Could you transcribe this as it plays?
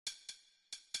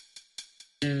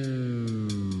This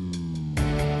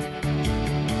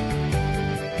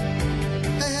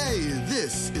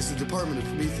is the Department of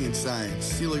Promethean Science,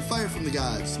 stealing fire from the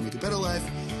gods to make a better life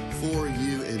for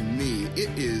you and me.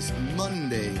 It is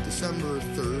Monday, December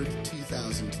 3rd,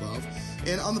 2012,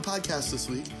 and on the podcast this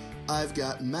week, I've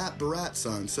got Matt Barats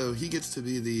on, so he gets to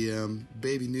be the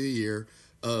baby new year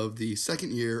of the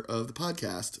second year of the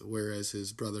podcast, whereas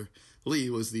his brother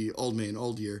Lee was the old man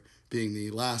old year, being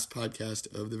the last podcast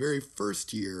of the very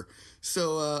first year.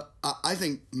 So I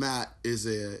think Matt is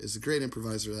a great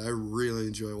improviser that I really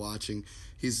enjoy watching.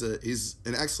 He's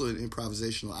an excellent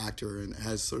improvisational actor and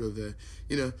has sort of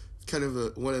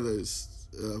one of those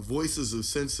voices of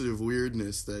sensitive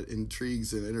weirdness that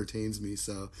intrigues and entertains me.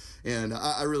 And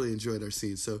I really enjoyed our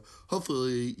scene. So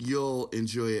hopefully you'll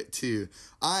enjoy it too.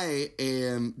 I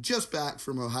am just back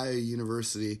from Ohio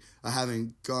University,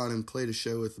 having gone and played a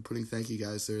show with the Pudding Thank You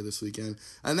guys there this weekend.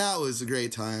 And that was a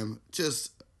great time.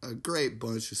 Just a great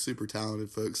bunch of super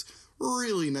talented folks.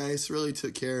 Really nice, really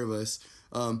took care of us.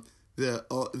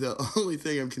 The only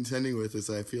thing I'm contending with is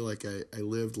I feel like I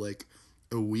lived like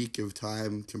a week of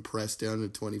time compressed down to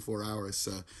 24 hours.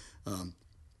 So, all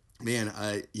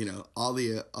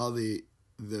the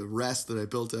rest that I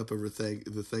built up over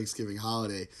the Thanksgiving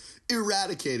holiday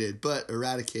eradicated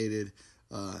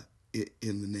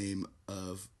in the name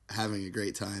of having a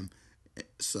great time.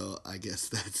 So I guess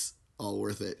that's all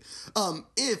worth it.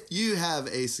 If you have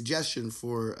a suggestion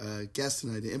for a guest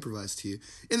and I to improvise to you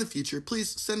in the future, please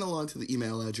send along to the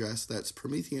email address. That's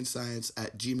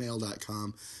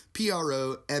prometheanscience@gmail.com,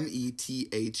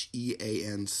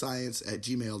 PROMETHEAN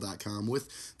science@gmail.com, with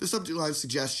the subject line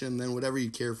suggestion, then whatever you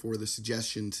care for the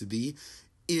suggestion to be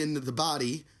in the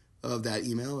body of that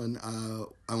email, and I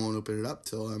won't open it up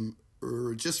till I'm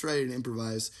just ready to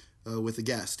improvise with a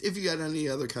guest. If you got any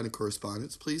other kind of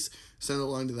correspondence, please send it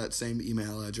along to that same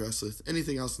email address with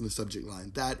anything else in the subject line.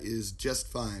 That is just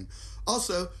fine.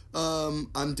 Also,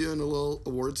 I'm doing a little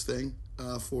awards thing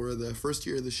for the first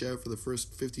year of the show, for the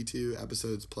first 52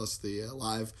 episodes plus the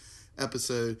live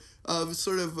episode of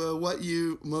sort of what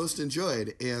you most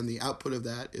enjoyed. And the output of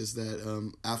that is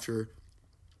that after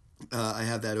I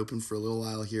have that open for a little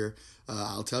while here,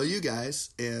 I'll tell you guys,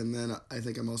 and then I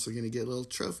think I'm also going to get little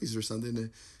trophies or something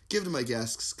to give to my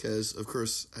guests, because, of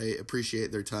course, I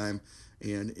appreciate their time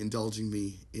and indulging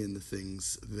me in the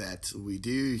things that we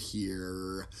do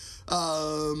here.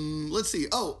 Let's see.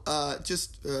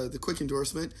 Just the quick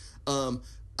endorsement.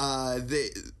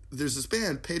 There's this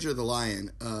band, Pedro the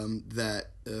Lion,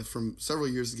 that from several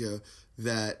years ago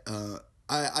that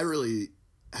I really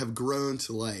have grown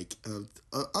to like.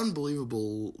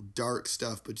 Unbelievable dark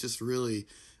stuff, but just really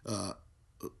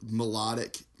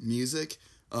melodic music.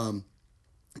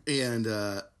 And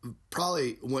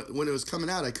probably when it was coming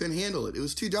out, I couldn't handle it. It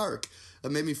was too dark.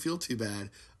 It made me feel too bad.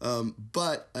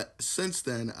 But since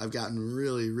then, I've gotten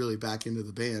really, really back into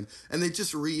the band. And they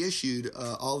just reissued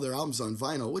all their albums on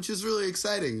vinyl, which is really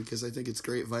exciting because I think it's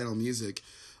great vinyl music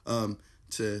to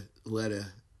let a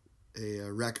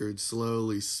record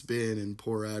slowly spin and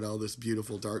pour out all this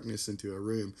beautiful darkness into a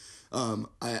room.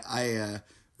 I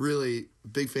really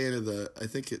big fan of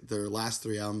their last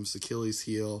three albums, Achilles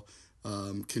Heel,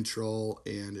 Control,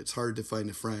 and It's Hard to Find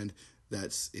a Friend,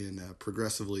 that's in a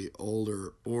progressively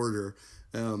older order.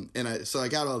 So I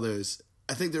got all those.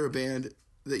 I think they're a band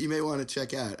that you may want to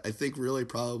check out. I think really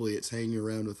probably it's hanging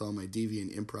around with all my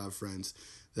deviant improv friends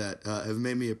that have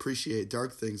made me appreciate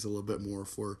dark things a little bit more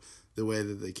for the way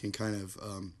that they can kind of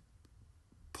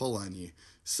pull on you.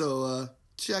 So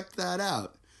check that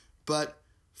out. But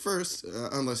first,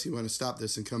 unless you want to stop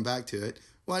this and come back to it,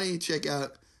 why don't you check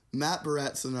out Matt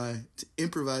Barats and I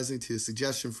improvising to a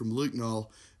suggestion from Luke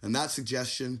Knoll, and that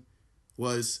suggestion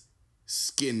was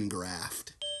skin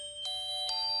graft.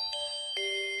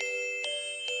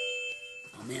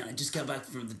 Oh man, I just got back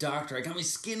from the doctor. I got my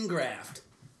skin graft.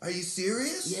 Are you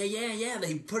serious? Yeah.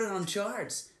 They put it on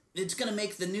charts. It's gonna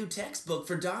make the new textbook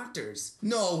for doctors.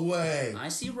 No way. I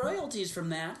see royalties from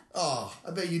that. Oh,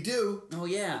 I bet you do. Oh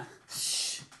yeah.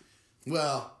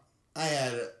 Well, I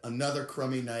had another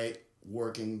crummy night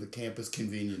working the campus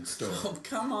convenience store. Oh,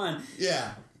 come on.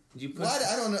 Yeah. Did you put... What?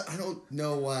 I don't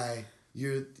know why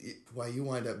you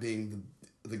wind up being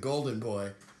the golden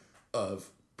boy of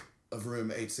room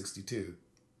 862,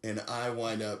 and I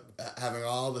wind up having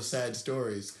all the sad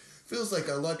stories. Feels like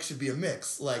our luck should be a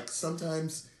mix. Like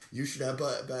sometimes you should have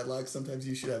bad luck, sometimes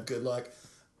you should have good luck.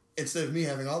 Instead of me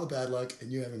having all the bad luck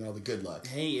and you having all the good luck.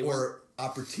 Hey,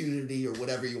 opportunity or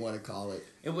whatever you want to call it.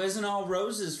 It wasn't all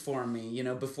roses for me,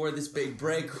 before this big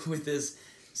break with this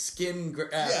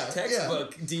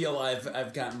textbook deal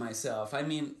I've gotten myself. I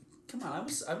mean, come on,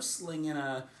 I was slinging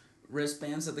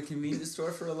wristbands at the convenience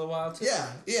store for a little while too. Yeah.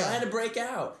 So I had to break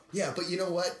out. Yeah, but you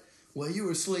know what? While you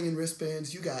were slinging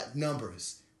wristbands, you got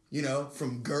numbers,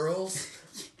 from girls.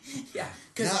 Yeah,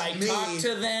 because I talked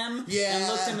to them and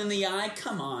looked them in the eye.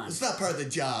 Come on. It's not part of the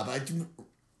job. I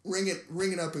ring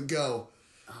it up and go.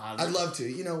 I'd love to.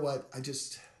 You know what? I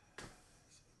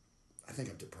think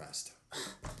I'm depressed.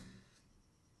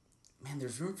 Man,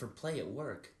 there's room for play at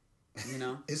work,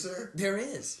 Is there? There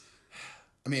is.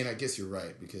 I mean, I guess you're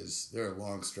right, because there are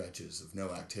long stretches of no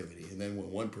activity, and then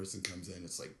when one person comes in,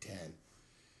 it's like 10.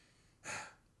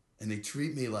 And they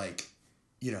treat me like,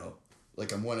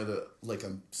 like I'm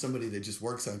I'm somebody that just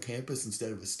works on campus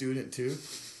instead of a student too.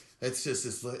 It's just,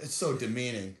 it's so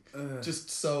demeaning. Just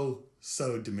so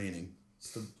demeaning.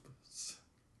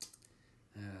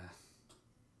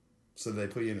 So they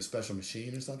put you in a special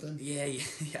machine or something? Yeah,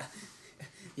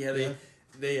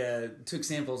 they took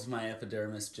samples of my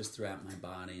epidermis just throughout my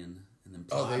body and then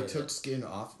plotted they took skin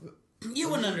off? You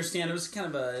wouldn't understand. It was kind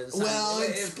of a... Well,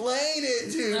 explain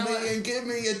it to me and give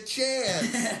me a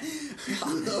chance.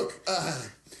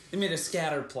 They made a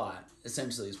scatter plot,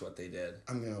 essentially, is what they did.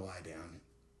 I'm going to lie down.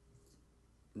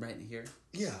 Right in here?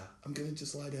 Yeah, I'm going to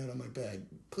just lie down on my bed.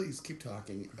 Please, keep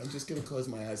talking. I'm just going to close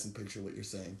my eyes and picture what you're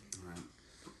saying. All right.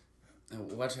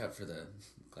 Watch out for the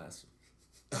glass.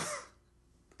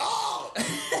 Oh!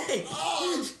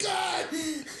 Oh, God!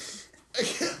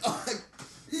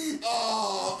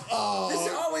 Oh! This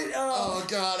is always... Oh,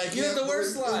 God, I can't... You have the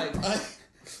worst line.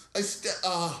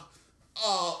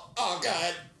 Oh,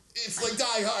 God. It's like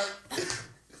Die Hard.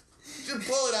 Just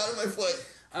pull it out of my foot.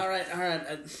 All right.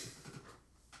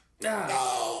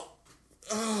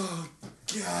 Oh,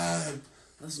 God.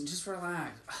 Listen, just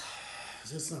relax.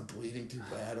 That's not bleeding too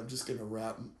bad. I'm just going to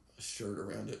wrap a shirt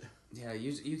around it. Yeah,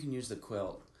 you can use the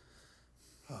quilt.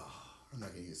 Oh, I'm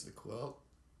not going to use the quilt.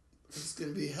 It's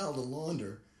going to be hell to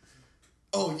launder.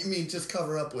 Oh, you mean just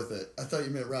cover up with it? I thought you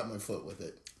meant wrap my foot with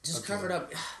it. Just cover it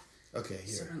up. Okay,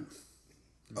 here.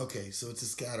 Okay, so it's a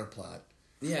scatter plot.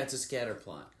 Yeah, it's a scatter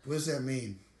plot. What does that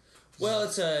mean? Well,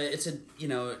 it's a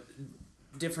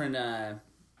different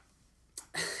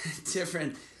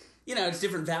different it's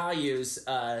different values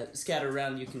scattered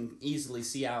around. You can easily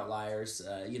see outliers,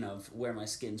 of where my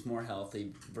skin's more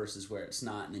healthy versus where it's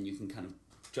not, and then you can kind of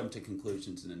jump to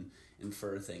conclusions and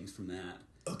infer things from that.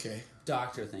 Okay.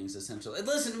 Doctor things, essentially.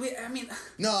 Listen,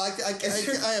 No, I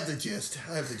have the gist.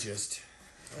 I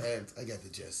got the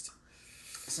gist.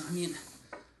 So,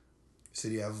 So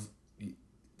do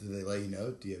they let you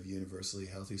know? Do you have universally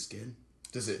healthy skin?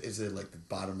 Is it like the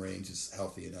bottom range is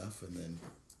healthy enough and then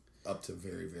up to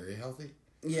very, very healthy?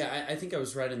 Yeah, I think I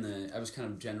was I was kind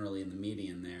of generally in the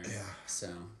median there. Yeah. So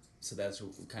that's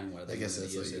kind of why they I guess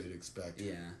wanted to that's use what it. you would expect.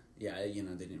 Yeah,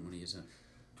 they didn't want to use it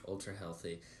ultra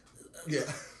healthy. Yeah.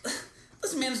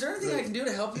 Listen, man, is there anything I can do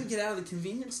to help you get out of the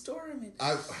convenience store?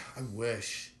 I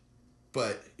wish,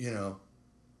 but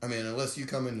unless you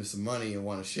come into some money and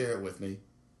want to share it with me.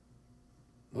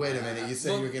 Wait a minute, you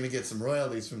said you were going to get some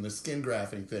royalties from the skin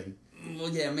grafting thing. Well,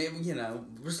 yeah, maybe,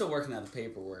 we're still working out the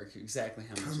paperwork, exactly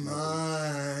how much. Come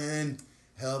on,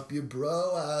 help your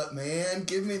bro out, man.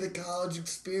 Give me the college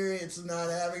experience of not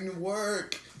having to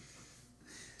work.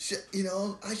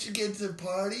 I should get to the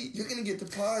party. You're going to get the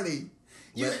party.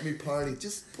 Let me party.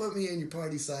 Just put me in your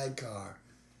party sidecar.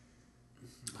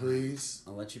 Please.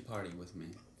 I'll let you party with me.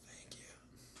 Thank you.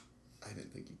 I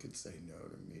didn't think you could say no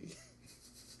to me.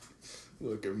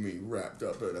 Look at me wrapped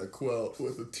up in a quilt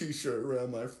with a t-shirt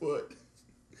around my foot.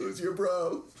 Who's your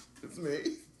bro? It's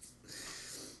me.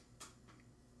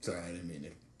 Sorry, I didn't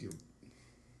mean to.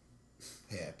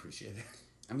 Hey, I appreciate it.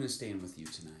 I'm going to stay in with you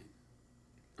tonight.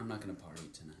 I'm not going to party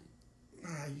tonight.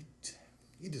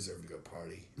 You deserve to go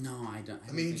party. No, I don't.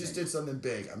 You just did something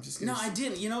big. I'm just gonna... No, I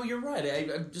didn't. You're right.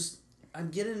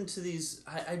 I'm getting into these...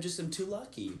 I just am too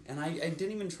lucky. And I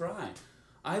didn't even try.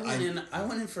 I went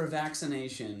in for a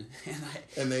vaccination,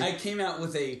 and I came out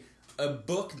with a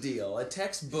book deal, a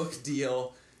textbook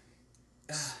deal.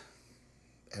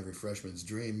 Every freshman's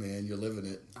dream, man. You're living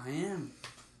it. I am.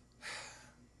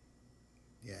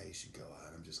 Yeah, you should go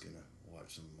out. I'm just going to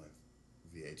watch some of my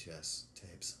VHS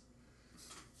tapes.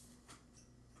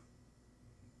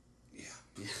 Yeah.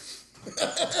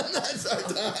 That's our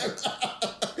time.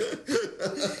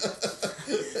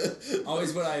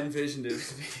 Always what I envisioned it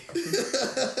to be.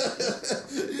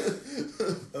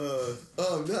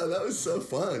 Oh no, that was so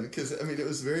fun because it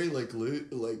was very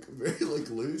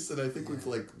loose, and I think we've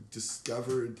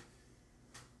discovered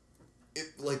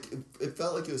it. It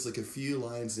felt like it was a few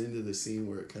lines into the scene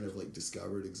where it kind of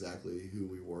discovered exactly who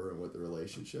we were and what the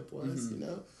relationship was,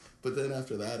 But then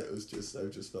after that, it was I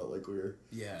just felt like we were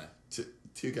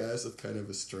two guys with kind of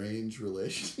a strange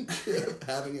relationship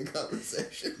having a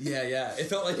conversation. Yeah. It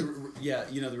felt like, the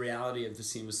reality of the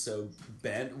scene was so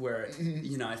bent where,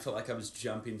 I felt like I was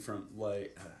jumping from,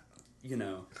 like,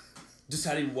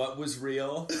 deciding what was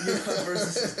real,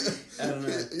 versus, I don't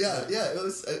know. Yeah, it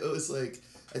was like,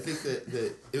 I think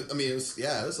it was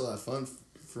a lot of fun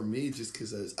for me just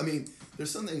because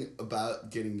there's something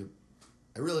about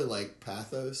I really like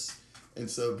pathos. And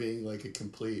so being like a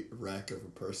complete wreck of a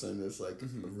person is like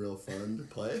real fun to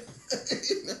play.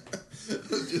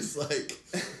 Just like,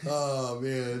 oh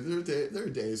man, there are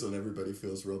days when everybody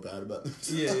feels real bad about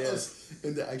themselves. Yeah.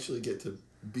 And to actually get to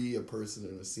be a person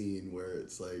in a scene where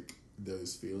it's like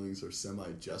those feelings are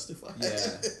semi-justified. Yeah.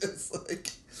 It's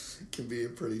like, can be a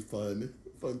pretty fun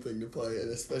thing to play.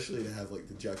 And especially to have like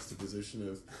the juxtaposition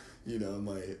of,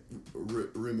 my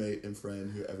roommate and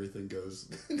friend who everything goes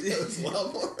well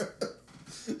for.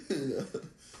 And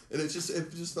it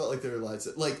just felt like there were lots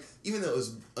of, like, even though it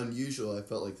was unusual, I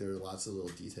felt like there were lots of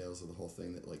little details of the whole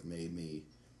thing that like made me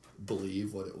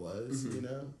believe what it was.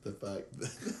 The fact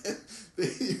that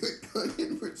you were going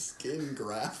in for skin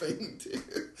graphing too.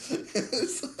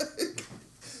 It's like,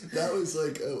 that was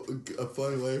like a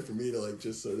fun way for me to like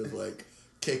just sort of like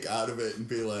kick out of it and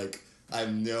be like, I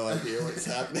have no idea what's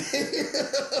happening.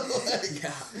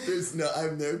 I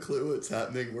have no clue what's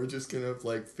happening. We're just gonna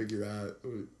like figure out,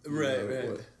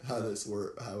 how this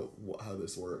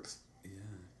works. Yeah.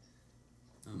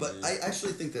 Oh, but man. I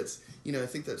actually think that's, I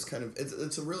think that's kind of it's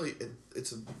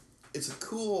a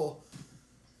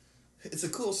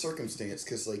cool circumstance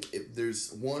because like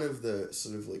there's one of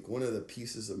the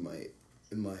pieces of my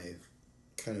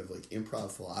kind of like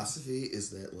improv philosophy is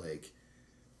that like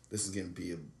this is gonna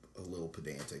be a little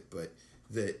pedantic, but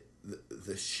that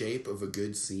the shape of a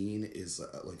good scene is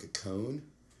like a cone,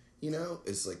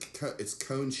 it's like it's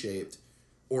cone shaped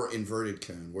or inverted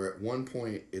cone, where at one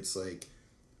point it's like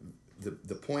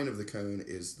the point of the cone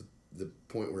is the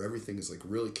point where everything is like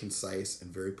really concise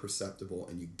and very perceptible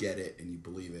and you get it and you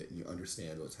believe it and you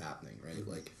understand what's happening, right?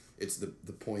 Mm-hmm. Like it's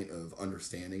the point of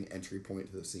understanding, entry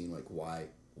point to the scene, like why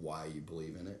you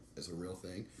believe in it as a real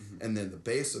thing. Mm-hmm. And then the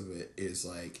base of it is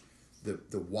like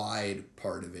the wide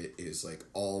part of it is like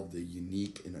all of the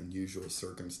unique and unusual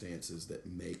circumstances that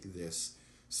make this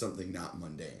something not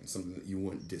mundane, something that you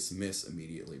wouldn't dismiss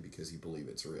immediately because you believe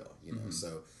it's real,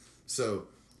 So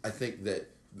I think that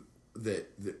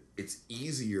it's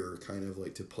easier kind of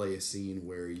like to play a scene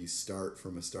where you start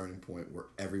from a starting point where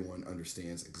everyone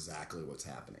understands exactly what's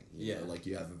happening. You know? Like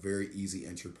you have a very easy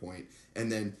entry point,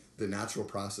 and then the natural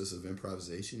process of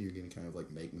improvisation, you're going to kind of like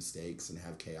make mistakes and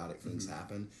have chaotic things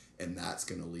happen, and that's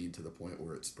going to lead to the point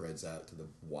where it spreads out to the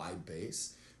wide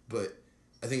base. But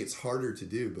I think it's harder to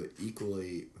do, but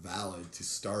equally valid to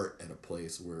start at a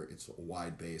place where it's a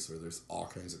wide base, where there's all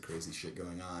kinds of crazy shit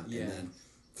going on, and then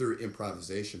through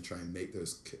improvisation try and make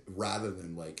those, rather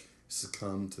than like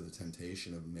succumb to the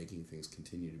temptation of making things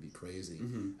continue to be crazy,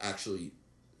 actually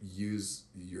use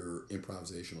your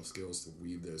improvisational skills to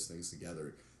weave those things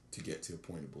together to get to a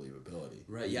point of believability.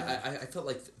 Right. Yeah. I felt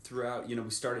like throughout, we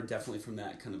started definitely from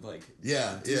that kind of like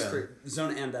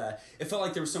zone, and it felt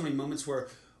like there were so many moments where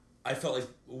I felt like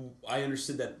I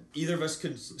understood that either of us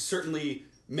could certainly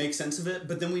make sense of it,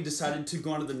 but then we decided to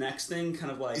go on to the next thing,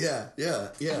 kind of like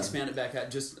expand it back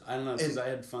out. Just I don't know, because I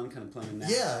had fun kind of playing that.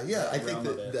 I think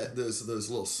that those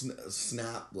little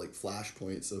snap like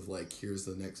flashpoints of like here's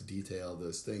the next detail,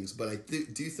 those things. But I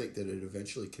do think that it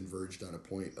eventually converged on a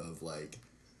point of like,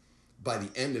 by the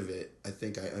end of it, I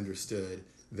think I understood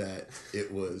that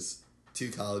it was two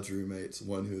college roommates,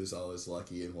 one who is always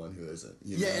lucky and one who isn't.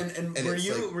 And were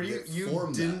you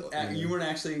weren't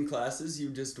actually in classes? You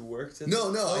just worked? I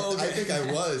think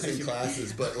I was in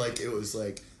classes, but like it was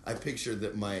like I pictured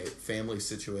that my family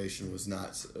situation was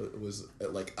not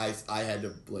like I had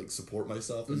to like support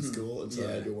myself in school, and so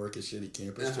I had to work a shitty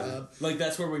campus job. Like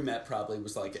that's where we met. Probably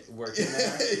was like working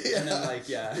there, and then like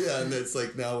and it's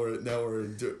like now we're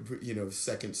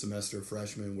second semester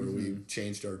freshmen where we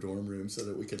changed our dorm room so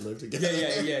that we could live together.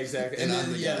 Yeah, exactly. And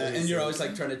then and you're always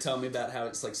like trying to tell me about how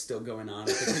it's like still going on at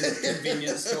the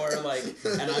convenience store, like,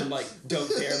 and I'm like don't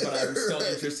care, but I'm still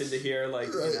interested to hear like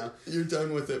you're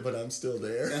done with it, but I'm still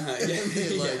there.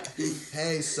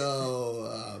 Hey,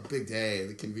 so big day at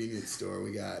the convenience store.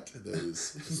 We got those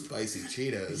spicy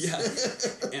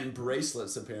Cheetos. And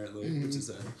bracelets apparently, which is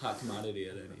a hot commodity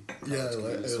at any. I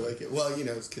like it. Well,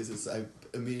 it's because I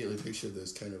immediately pictured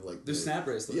those kind of like the snap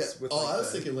bracelets. Yeah. I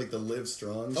was thinking like the Live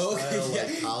Strong style,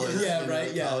 like college.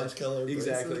 College color.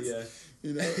 Exactly. Bracelets.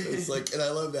 It's like, and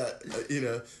I love that.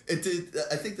 It did.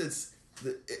 I think it's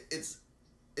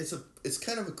it's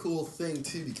kind of a cool thing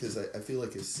too, because I feel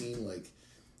like a scene like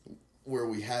where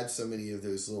we had so many of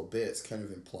those little bits kind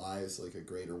of implies like a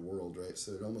greater world, right?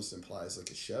 So it almost implies like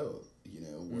a show,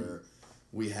 where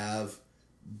we have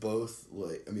both,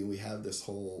 like, I mean, we have this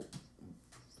whole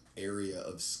area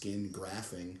of skin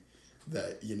graphing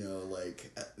that,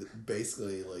 like,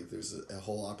 basically, like, there's a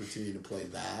whole opportunity to play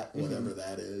that, whatever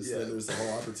that is. Yeah. Then there's the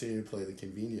whole opportunity to play the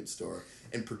convenience store.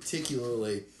 And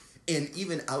particularly, and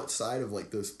even outside of, like,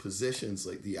 those positions,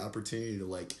 like, the opportunity to,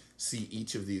 like, see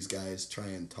each of these guys try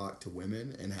and talk to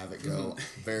women and have it go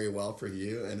very well for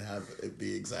you and have it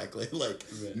be exactly, like,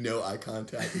 no eye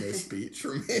contact, no speech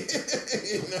for me.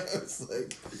 It's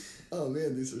like, oh,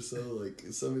 man, these are so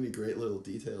many great little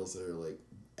details that are, like,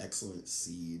 excellent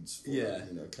seeds for,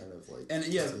 kind of like... And,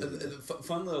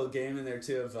 fun little game in there,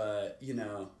 too, of, I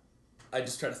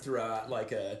just try to throw out,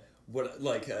 like, a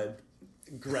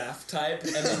graph type,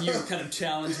 and then you kind of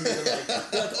challenge me to,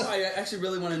 like, oh, I actually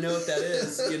really want to know what that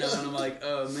is, and I'm like,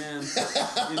 oh, man,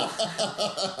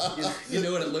 you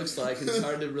know what it looks like, and it's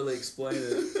hard to really explain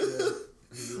it. Yeah.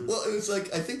 Well, it was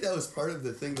like, I think that was part of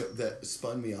the thing that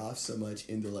spun me off so much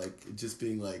into, like, just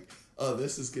being like, oh,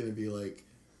 this is going to be like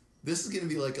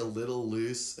a little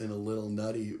loose and a little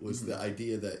nutty, was the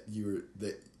idea that you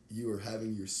were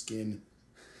having your skin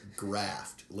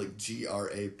graphed, like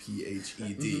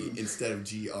GRAPHED instead of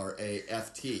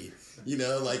GRAFT.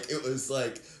 Like, it was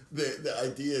like the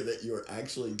idea that you were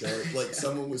actually going, like,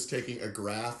 someone was taking a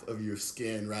graph of your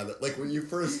skin, rather, like, when you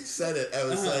first said it, I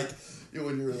was like,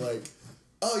 when you were like,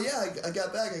 oh yeah, I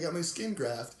got back, I got my skin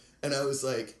graphed, and I was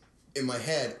like, in my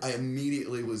head, I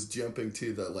immediately was jumping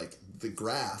to the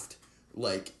graft,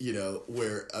 like,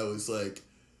 where I was like,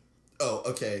 oh,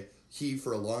 okay, he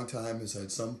for a long time has had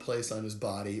some place on his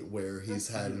body where he's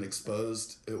had an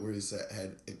exposed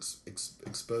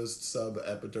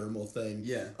subepidermal thing.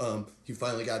 Yeah. He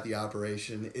finally got the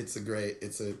operation. It's great.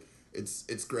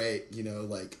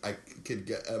 Like, I could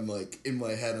get, I'm like, in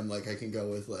my head, I'm like, I can go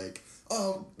with like,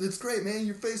 oh, that's great, man,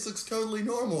 your face looks totally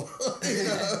normal.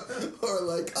 Or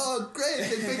like, oh, great,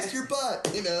 they fixed your butt.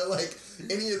 Like,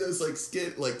 any of those like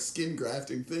skin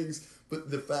grafting things. But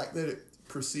the fact that it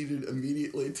proceeded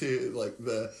immediately to like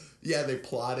they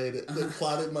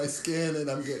plotted my skin, and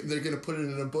they're gonna put it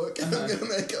in a book, and I'm gonna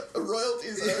make a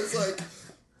royalties. And I was like,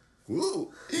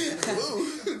 woo,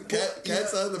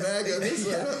 cat's out of the bag on this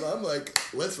one. I'm like,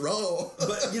 let's roll.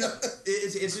 But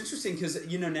it's interesting because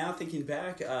now thinking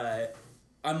back,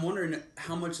 I'm wondering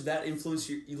how much that influenced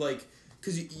you, like,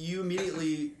 because you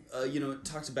immediately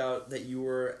talked about that you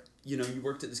were. You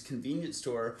worked at this convenience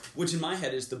store, which in my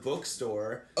head is the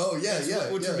bookstore. Oh, yeah,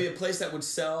 which would be a place that would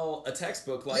sell a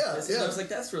textbook like this. And I was like,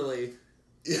 that's really...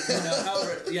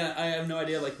 I have no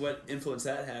idea, like, what influence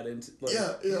that had. Into, like,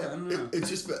 I don't know. It's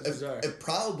just... It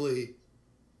probably...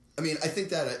 I mean, I think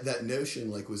that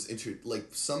notion, like, was... like,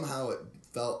 somehow it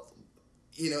felt...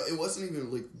 it wasn't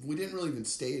even, like... We didn't really even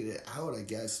state it out, I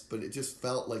guess, but it just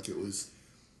felt like it was...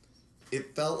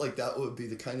 It felt like that would be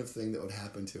the kind of thing that would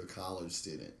happen to a college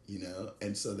student,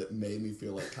 and so that made me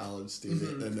feel like college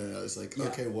student. And then I was like,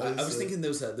 okay, what is? I was thinking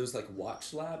those like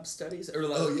watch lab studies, or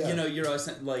like you're always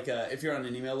like if you're on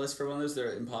an email list for one of those,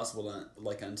 they're impossible to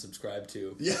like unsubscribe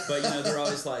to. Yeah. But they're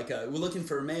always like we're looking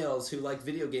for males who like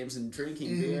video games and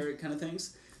drinking beer kind of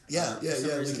things.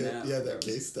 That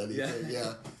case study thing.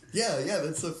 Yeah.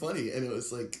 That's so funny, and it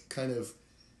was like kind of.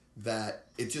 That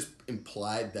it just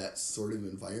implied that sort of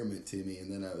environment to me,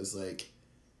 and then I was like,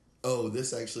 oh,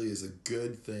 this actually is a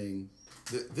good thing.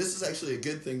 This is actually a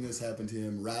good thing that's happened to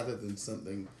him, rather than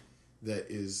something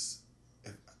that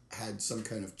had some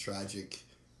kind of tragic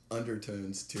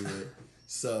undertones to it.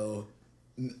 So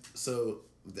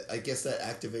I guess that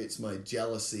activates my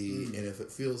jealousy, and if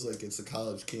it feels like it's a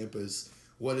college campus,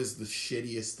 what is the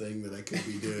shittiest thing that I could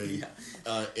be doing?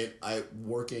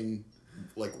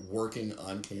 Working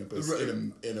on campus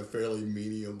in a fairly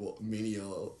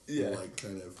menial like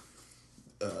kind of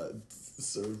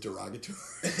sort of derogatory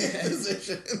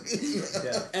position.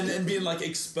 And then being like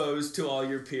exposed to all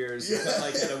your peers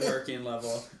like at a working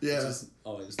level. I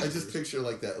just picture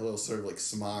like that little sort of like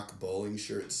smock bowling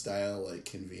shirt style like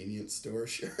convenience store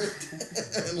shirt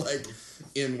and like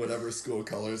in whatever school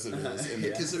colors it is,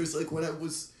 because there's like when I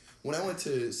went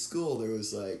to school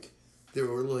there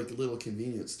were like little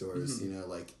convenience stores,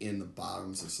 like in the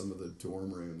bottoms of some of the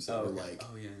dorm rooms that were like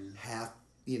half,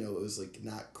 it was like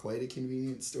not quite a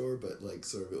convenience store, but like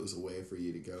sort of it was a way for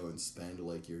you to go and spend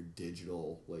like your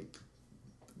digital like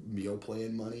meal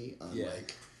plan money on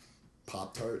like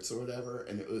Pop-Tarts or whatever,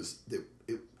 and it was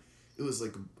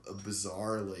like a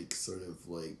bizarre like sort of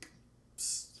like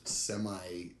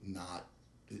semi not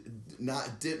not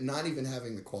even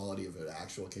having the quality of an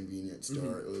actual convenience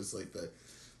store. It was like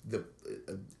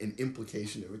an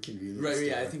implication of a convenience store. Right,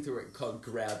 yeah, I think they were called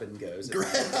grab and goes.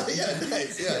 Yeah,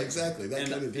 nice. Yeah, exactly. That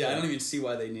kind of deal. Yeah, I don't even see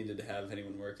why they needed to have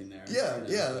anyone working there.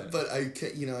 Yeah, but I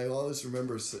always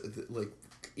remember, like,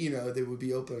 they would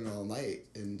be open all night,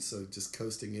 and so just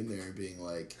coasting in there and being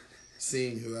like,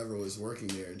 seeing whoever was working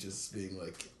there, just being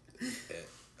like,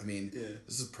 I mean,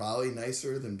 this is probably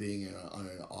nicer than being on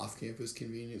an off-campus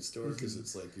convenience store, because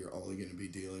it's like you're only going to be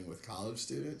dealing with college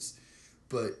students,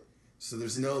 but so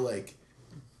there's no like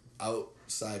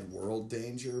outside world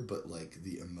danger, but like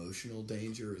the emotional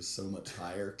danger is so much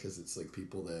higher because it's like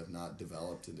people that have not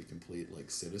developed into complete like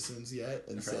citizens yet,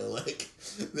 and so like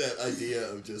that idea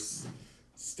of just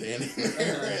standing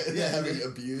there and having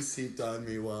abuse heaped on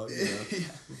me while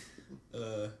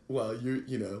while you're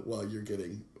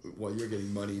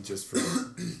getting money just for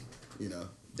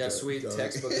that sweet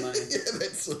textbook money.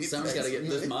 That sweet. Someone's got to get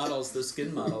those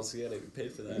skin models. You got to pay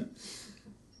for that.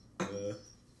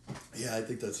 Yeah, I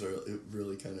think that's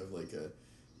really kind of like a.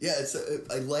 Yeah,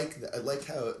 I like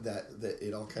how that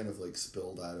it all kind of like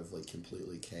spilled out of like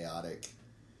completely chaotic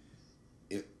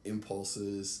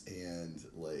impulses and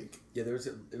like it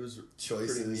was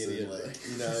choices and like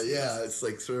it's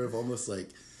like sort of almost like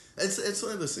it's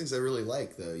one of those things I really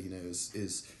like though,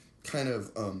 is kind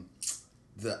of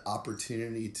the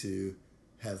opportunity to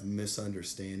have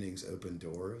misunderstandings open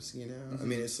doors, I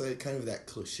mean, it's like kind of that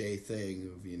cliche thing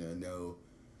of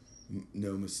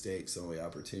no mistakes, only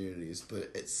opportunities, but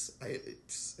it's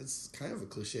kind of a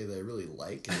cliche that I really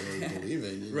like and really believe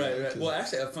in. Right. Well,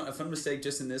 actually, a fun mistake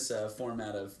just in this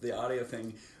format of the audio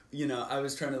thing. I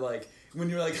was trying to when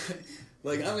you're like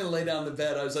I'm gonna lay down the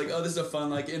bed. I was like, oh, this is a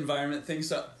fun environment thing.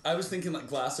 So I was thinking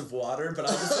glass of water, but I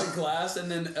just said glass, and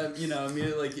then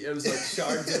immediately it was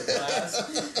shards of glass.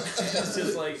 It's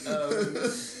just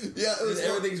it was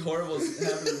everything's horrible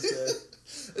happening today.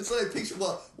 It's like I picture.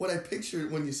 Well, what I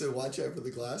pictured when you said watch out for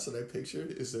the glass, what I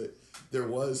pictured is that there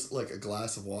was a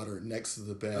glass of water next to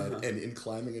the bed, and in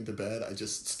climbing into bed, I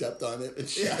just stepped on it and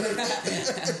shattered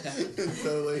it. And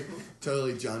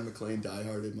totally John McClane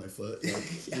dieharded my foot,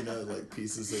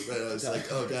 pieces of it. I was like,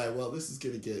 oh god, well this is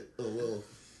gonna get a little.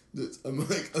 I'm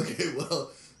like, okay,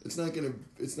 well. It's not gonna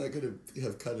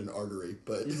have cut an artery,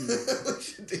 but we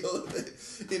should deal with it.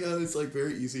 It's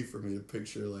very easy for me to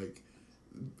picture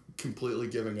completely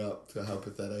giving up to how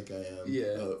pathetic I am.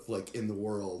 In the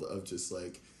world of just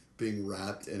being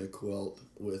wrapped in a quilt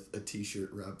with a t-shirt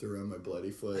wrapped around my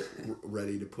bloody foot,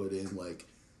 ready to put in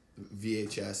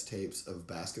VHS tapes of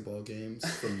basketball games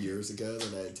from years ago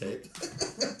that I had taped.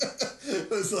 I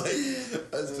was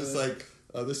just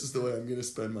oh, this is the way I'm going to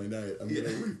spend my night. I'm going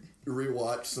to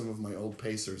rewatch some of my old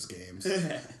Pacers games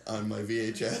on my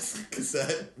VHS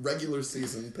cassette, regular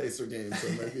season Pacer games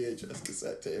on my VHS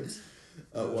cassette tapes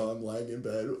while I'm lying in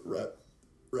bed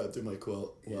wrapped in my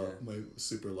quilt while my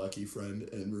super lucky friend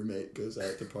and roommate goes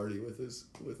out to party with his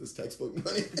textbook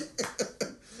money.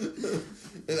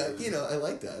 And I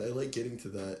like that. I like getting to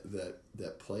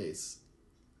that place.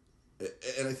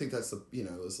 And I think that's it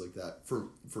was that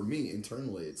for me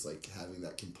internally, it's having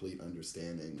that complete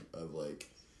understanding of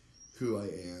who I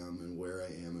am and where I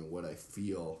am and what I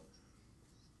feel,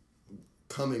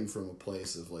 coming from a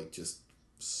place of just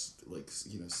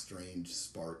strange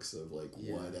sparks of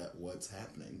what's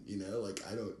happening,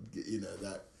 I don't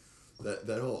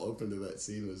that whole open to that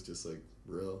scene was just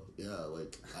real.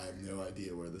 I have no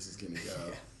idea where this is gonna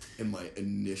go. And my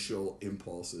initial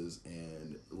impulses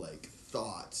and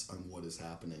thoughts on what is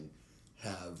happening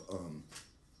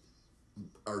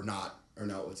are not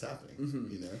what's happening.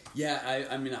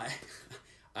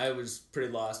 I was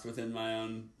pretty lost within my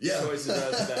own choices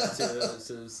after that too.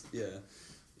 So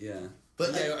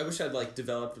but I wish I'd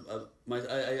developed I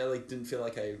didn't feel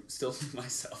like I still knew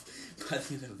myself by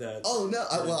the end of that. Oh no!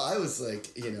 I was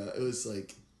it was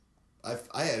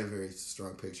I had a very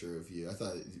strong picture of you. I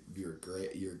thought you're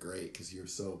great. You're great because you're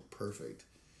so perfect.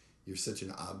 You're such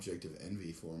an object of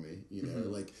envy for me.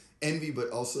 Envy, but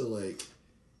also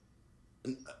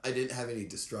I didn't have any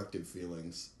destructive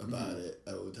feelings about it.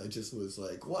 I just was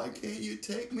why can't you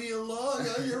take me along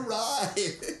on your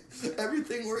ride?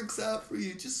 Everything works out for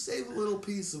you. Just save a little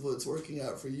piece of what's working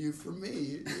out for you for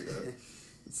me.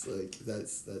 It's that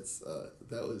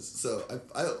was so.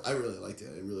 I really liked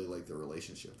it. I really liked the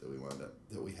relationship that we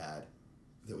had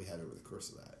over the course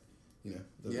of that. That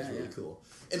was really cool.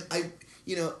 And I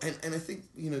think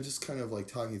just kind of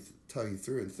talking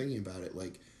through and thinking about it,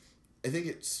 I think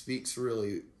it speaks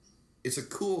really. It's a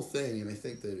cool thing, and I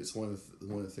think that it's one of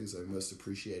the things I most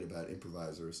appreciate about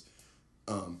improvisers,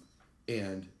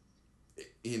 and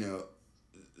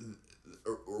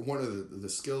or one of the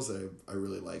skills that I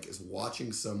really like is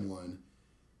watching someone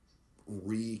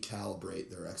recalibrate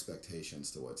their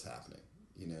expectations to what's happening.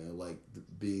 You know, like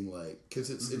being like, because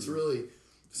it's really,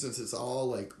 since it's all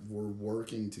like we're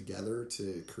working together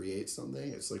to create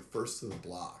something, it's like first to the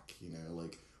block, you know,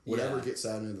 like whatever gets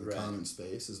out into the common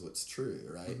space is what's true,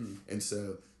 right? And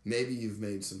so maybe you've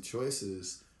made some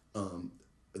choices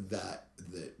that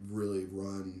really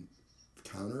run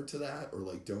counter to that, or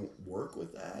like don't work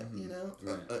with that, you know?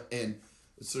 And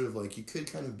it's sort of like you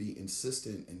could kind of be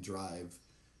insistent and drive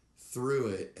through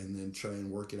it and then try and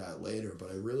work it out later,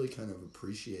 but I really kind of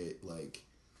appreciate like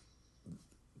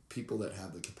people that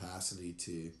have the capacity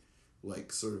to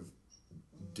like sort of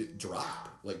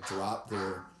drop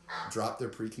their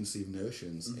preconceived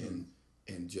notions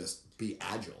and just be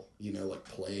agile, you know, like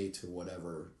play to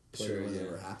whatever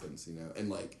happens, you know. And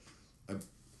like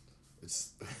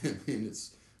it's I mean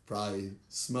it's probably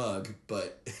smug,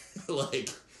 but like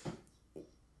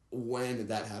when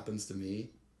that happens to me,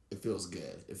 it feels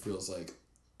good. It feels like,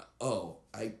 oh,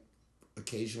 I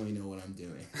occasionally know what I'm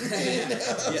doing.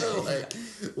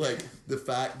 Like the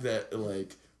fact that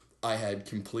like I had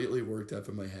completely worked up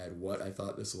in my head what I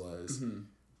thought this was.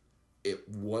 It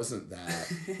wasn't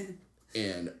that.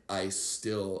 And I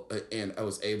still, and I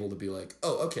was able to be like,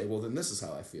 oh, okay, well then this is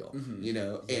how I feel, you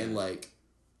know, and like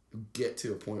get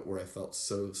to a point where I felt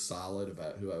so solid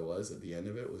about who I was at the end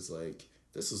of it was like,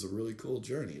 this is a really cool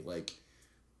journey. Like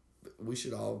we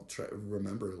should all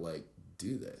remember to like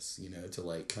do this, you know, to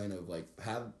like kind of like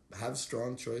have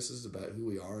strong choices about who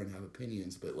we are and have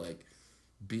opinions, but like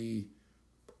be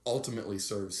ultimately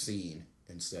serve seen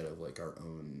instead of like our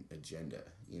own agenda,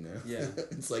 you know? Yeah.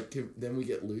 It's like, then we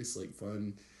get loose, like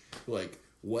fun, like,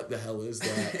 what the hell is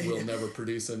that? We'll never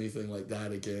produce anything like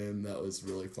that again. That was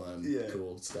really fun,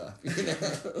 cool stuff. You know?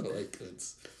 Like,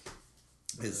 it's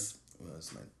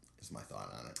my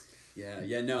thought on it.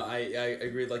 Yeah, no, I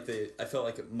agree. Like I felt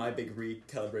like my big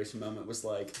recalibration moment was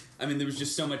like, I mean, there was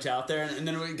just so much out there, and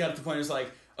then we got to the point. It was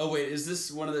like, oh wait, is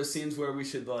this one of those scenes where we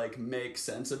should like make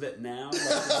sense of it now,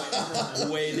 like,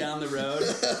 way down the road?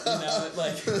 You know,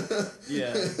 like,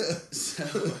 yeah. So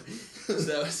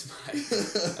that was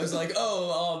I was like,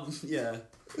 I'll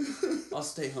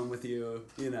stay home with you.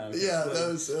 You know. Yeah, that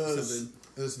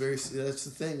was very. That's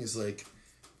the thing. Is like.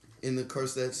 In the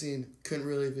course of that scene, couldn't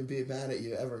really even be mad at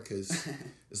you ever, because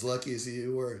as lucky as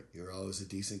you were, you're always a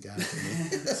decent guy for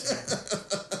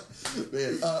me.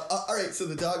 Man, all right, so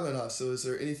the dog went off. So is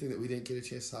there anything that we didn't get a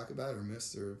chance to talk about or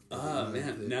missed? Or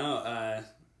no,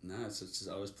 it's just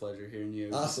always a pleasure hearing you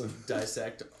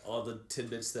dissect all the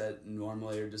tidbits that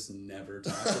normally are just never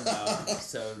talked about.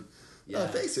 So, yeah. Oh,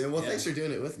 thanks, man. Well, thanks for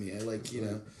doing it with me. I like, you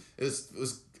know, it was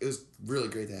really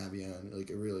great to have you on.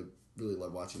 Like, I really, really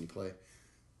love watching you play.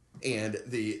 And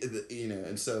the you know,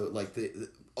 and so like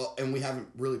and we haven't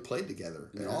really played together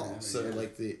at all. So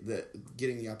like the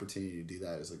getting the opportunity to do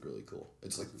that is like really cool.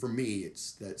 It's like for me,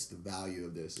 that's the value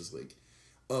of this is like,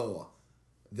 oh,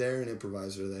 they're an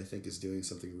improviser that I think is doing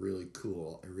something really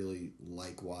cool. I really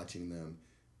like watching them.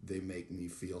 They make me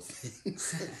feel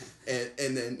things,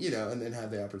 and then you know, and then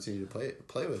have the opportunity to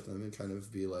play with them and kind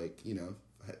of be like, you know,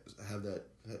 have that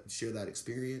share that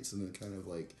experience and then kind of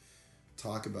like.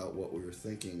 Talk about what we were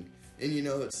thinking, and you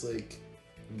know, it's like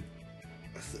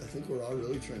I think we're all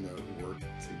really trying to work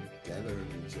together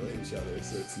and enjoy each other.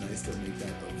 So it's nice to make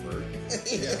that overt.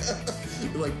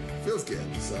 Like feels good.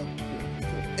 So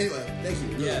anyway, thank you.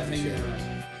 Really thank you very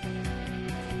much.